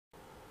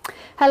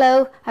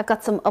Hello, I've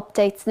got some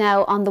updates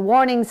now on the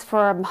warnings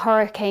for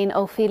Hurricane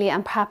Ophelia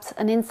and perhaps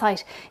an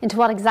insight into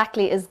what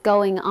exactly is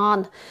going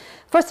on.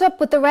 First up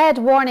with the red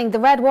warning. The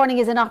red warning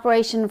is in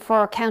operation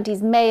for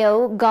counties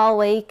Mayo,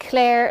 Galway,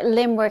 Clare,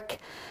 Limerick,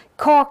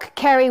 Cork,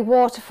 Kerry,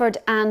 Waterford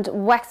and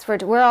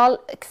Wexford. We're all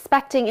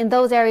expecting in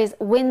those areas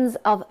winds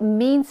of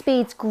mean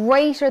speeds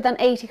greater than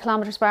 80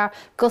 kilometres per hour,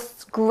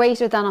 gusts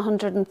greater than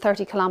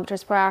 130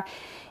 kilometres per hour.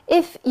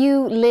 If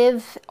you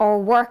live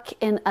or work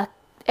in an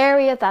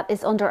area that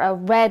is under a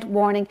red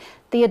warning,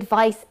 the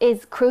advice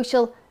is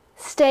crucial.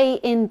 Stay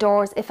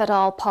indoors if at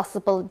all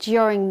possible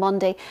during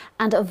Monday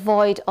and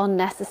avoid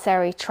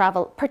unnecessary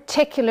travel,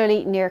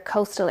 particularly near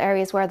coastal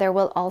areas where there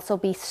will also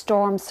be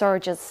storm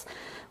surges,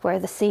 where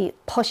the sea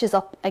pushes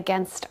up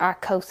against our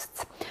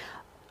coasts.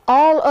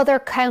 All other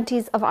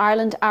counties of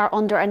Ireland are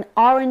under an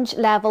orange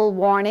level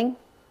warning.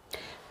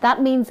 That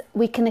means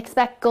we can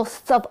expect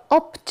gusts of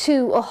up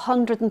to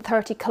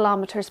 130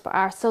 kilometres per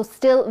hour. So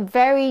still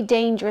very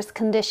dangerous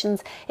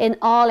conditions in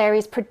all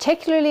areas,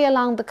 particularly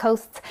along the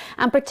coasts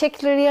and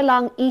particularly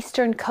along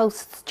eastern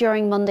coasts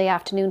during Monday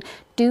afternoon.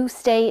 Do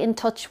stay in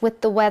touch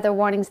with the weather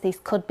warnings. These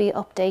could be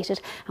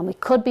updated and we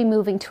could be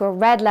moving to a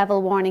red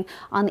level warning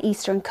on the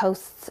eastern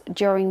coasts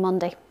during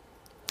Monday.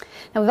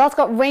 Now we've also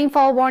got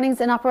rainfall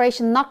warnings in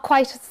operation, not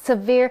quite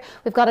severe.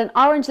 We've got an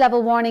orange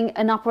level warning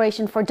in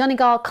operation for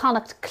Donegal,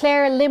 Connacht,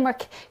 Clare,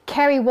 Limerick,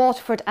 Kerry,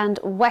 Waterford and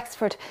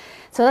Wexford.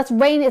 So that's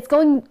rain. It's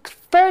going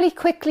fairly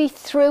quickly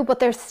through, but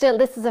there's still,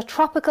 this is a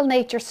tropical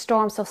nature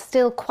storm, so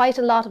still quite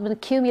a lot of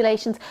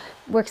accumulations.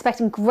 We're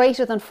expecting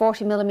greater than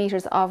 40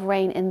 millimetres of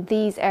rain in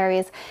these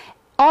areas.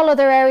 All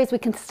other areas we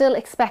can still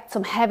expect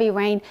some heavy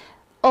rain.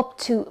 Up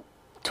to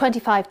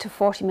 25 to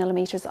 40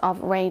 millimetres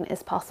of rain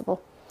is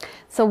possible.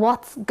 So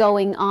what's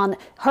going on?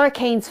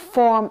 Hurricanes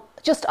form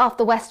just off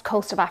the west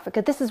coast of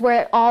Africa. This is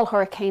where all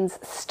hurricanes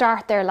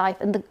start their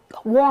life, in the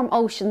warm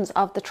oceans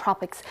of the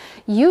tropics.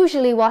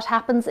 Usually what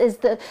happens is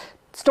the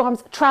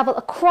storms travel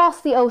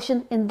across the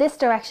ocean in this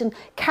direction,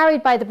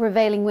 carried by the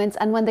prevailing winds,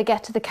 and when they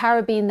get to the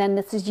Caribbean, then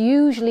this is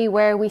usually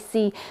where we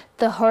see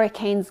the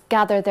hurricanes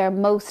gather their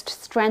most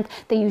strength.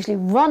 They usually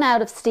run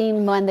out of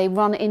steam when they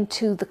run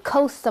into the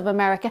coasts of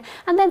America,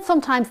 and then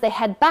sometimes they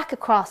head back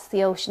across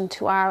the ocean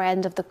to our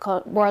end of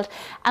the world,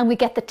 and we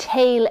get the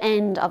tail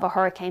end of a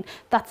hurricane.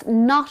 That's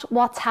not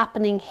what's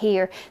happening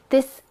here.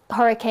 This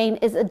hurricane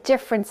is a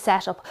different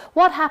setup.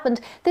 What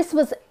happened? This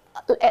was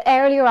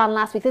earlier on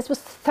last week. This was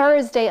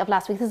Thursday of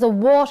last week. This is a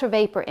water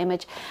vapor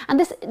image, and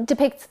this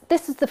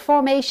is the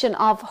formation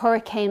of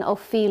Hurricane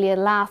Ophelia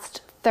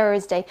last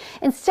Thursday.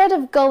 Instead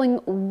of going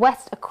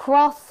west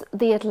across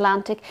the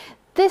Atlantic,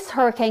 this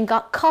hurricane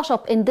got caught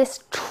up in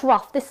this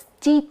trough, this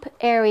deep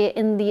area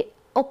in the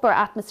upper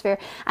atmosphere,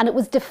 and it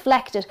was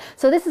deflected.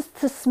 So this is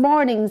this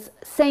morning's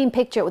same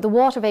picture with the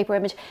water vapor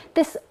image.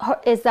 This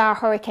is our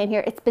hurricane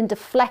here. It's been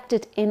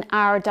deflected in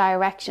our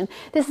direction.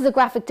 This is a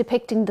graphic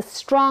depicting the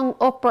strong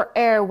upper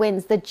air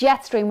winds, the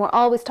jet stream. We're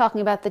always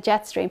talking about the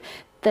jet stream.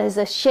 There's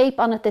a shape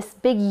on it, this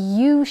big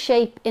U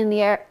shape in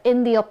the air,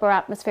 in the upper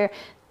atmosphere.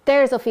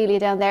 There's Ophelia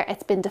down there.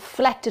 It's been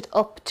deflected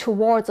up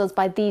towards us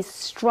by these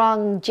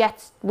strong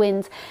jet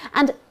winds,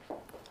 and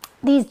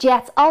these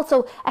jets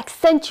also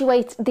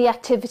accentuate the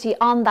activity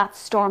on that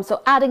storm,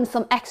 so adding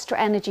some extra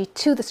energy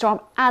to the storm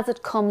as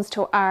it comes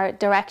to our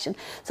direction.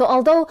 So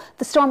although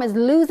the storm is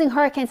losing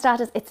hurricane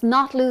status, it's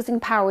not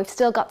losing power. We've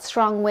still got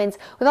strong winds.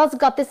 We've also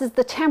got, this is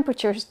the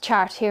temperature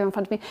chart here in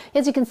front of me.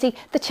 As you can see,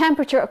 the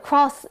temperature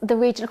across the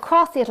region,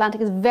 across the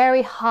Atlantic, is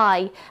very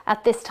high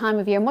at this time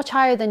of year, much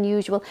higher than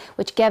usual,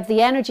 which gave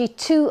the energy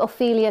to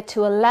Ophelia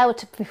to allow it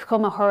to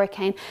become a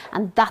hurricane,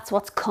 and that's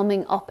what's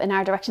coming up in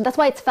our direction. That's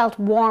why it's felt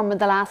warm in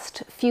the last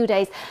few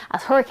days,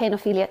 as Hurricane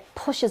Ophelia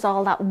pushes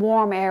all that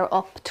warm air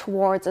up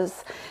towards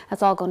us.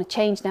 That's all going to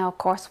change now, of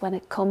course, when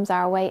it comes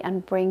our way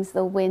and brings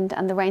the wind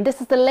and the rain.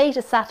 This is the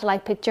latest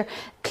satellite picture,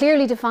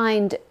 clearly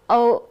defined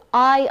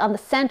eye on the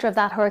centre of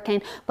that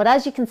hurricane, but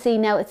as you can see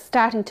now, it's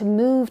starting to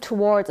move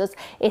towards us.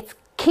 It's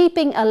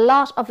keeping a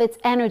lot of its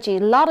energy, a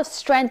lot of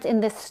strength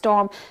in this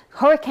storm.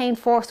 Hurricane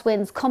force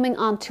winds coming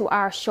onto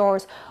our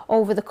shores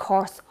over the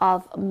course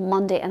of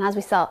Monday. And as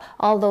we saw,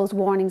 all those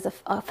warnings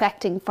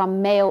affecting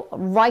from Mayo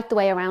right the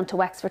way around to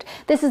Wexford.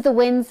 This is the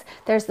winds.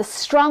 There's the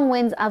strong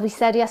winds, as we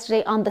said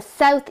yesterday, on the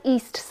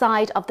southeast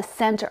side of the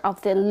centre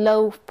of the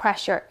low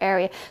pressure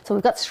area. So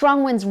we've got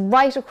strong winds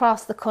right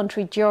across the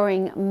country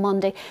during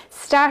Monday,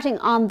 starting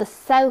on the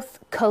south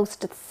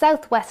coast, the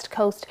southwest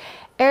coast,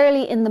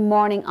 early in the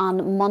morning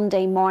on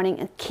Monday morning.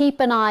 And keep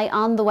an eye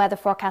on the weather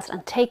forecast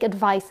and take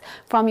advice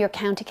from your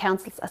county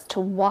councils as to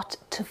what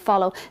to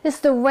follow. This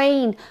is the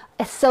rain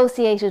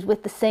associated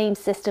with the same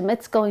system.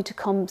 It's going to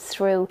come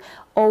through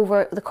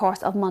over the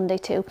course of Monday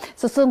too.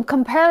 So some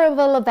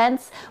comparable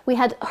events. We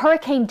had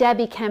Hurricane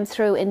Debbie came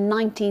through in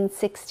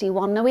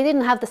 1961. Now we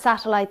didn't have the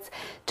satellites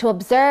to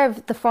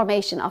observe the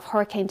formation of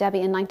Hurricane Debbie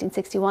in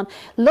 1961.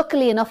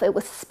 Luckily enough, it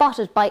was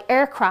spotted by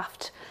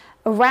aircraft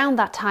around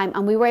that time,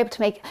 and we were able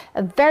to make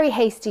a very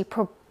hasty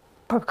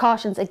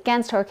precautions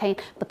against hurricane,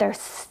 but there's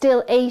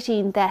still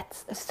 18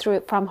 deaths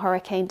from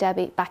Hurricane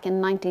Debbie back in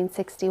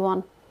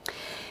 1961.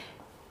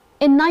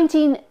 In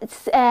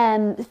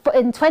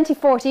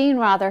 2014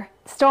 rather,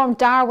 Storm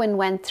Darwin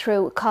went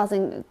through,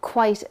 causing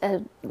quite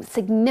a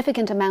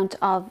significant amount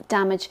of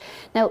damage.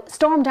 Now,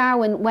 Storm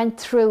Darwin went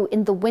through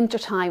in the winter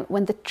time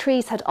when the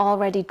trees had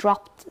already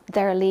dropped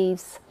their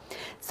leaves.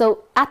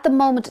 So at the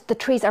moment, the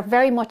trees are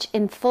very much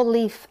in full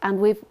leaf, and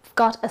we've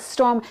got a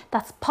storm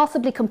that's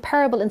possibly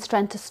comparable in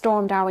strength to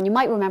Storm Darwin. You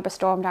might remember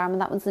Storm Darwin,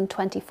 that was in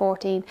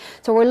 2014.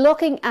 So we're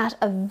looking at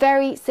a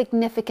very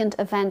significant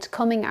event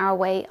coming our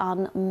way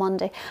on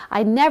Monday.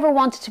 I never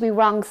wanted to be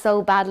wrong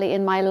so badly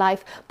in my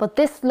life, but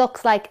this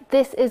looks like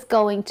this is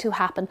going to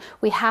happen.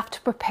 We have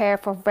to prepare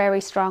for very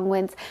strong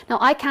winds. Now,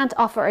 I can't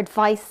offer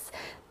advice.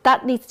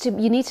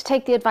 You need to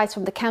take the advice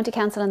from the County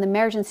Council and the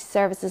emergency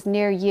services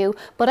near you.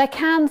 But I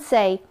can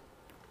say,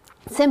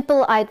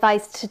 simple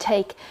advice to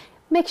take: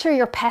 make sure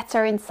your pets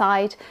are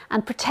inside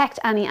and protect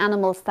any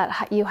animals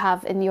that you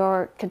have in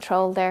your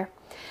control there.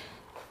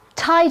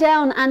 Tie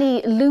down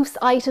any loose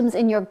items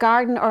in your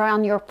garden or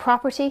on your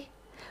property.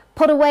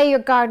 Put away your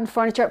garden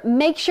furniture.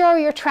 Make sure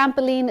your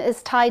trampoline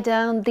is tied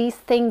down. These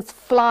things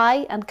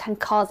fly and can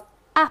cause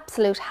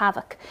absolute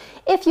havoc.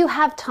 If you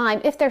have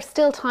time, if there's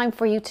still time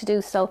for you to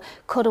do so,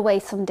 cut away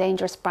some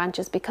dangerous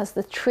branches, because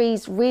the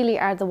trees really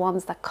are the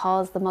ones that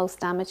cause the most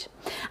damage.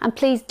 And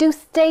please do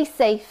stay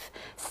safe,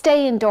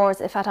 stay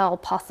indoors if at all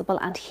possible,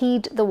 and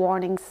heed the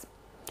warnings.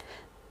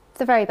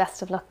 The very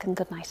best of luck and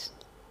good night.